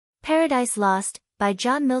Paradise Lost, by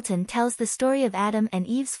John Milton tells the story of Adam and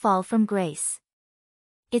Eve's fall from grace.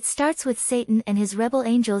 It starts with Satan and his rebel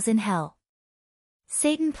angels in hell.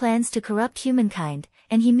 Satan plans to corrupt humankind,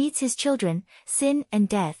 and he meets his children, sin and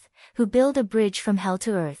death, who build a bridge from hell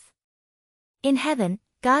to earth. In heaven,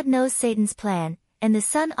 God knows Satan's plan, and the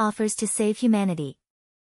Son offers to save humanity.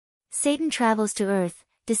 Satan travels to earth,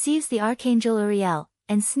 deceives the archangel Uriel,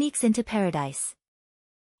 and sneaks into paradise.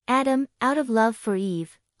 Adam, out of love for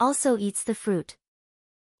Eve, also eats the fruit.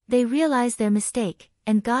 They realize their mistake,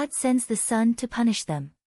 and God sends the Son to punish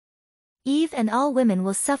them. Eve and all women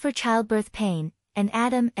will suffer childbirth pain, and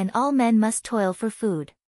Adam and all men must toil for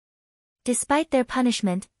food. Despite their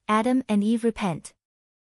punishment, Adam and Eve repent.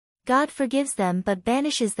 God forgives them but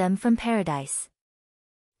banishes them from paradise.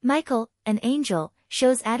 Michael, an angel,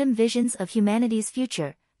 shows Adam visions of humanity's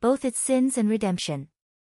future, both its sins and redemption.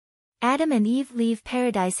 Adam and Eve leave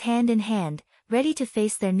paradise hand in hand, ready to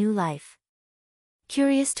face their new life.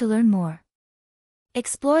 Curious to learn more?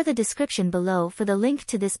 Explore the description below for the link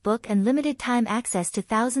to this book and limited-time access to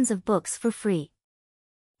thousands of books for free.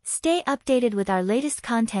 Stay updated with our latest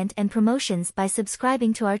content and promotions by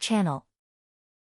subscribing to our channel.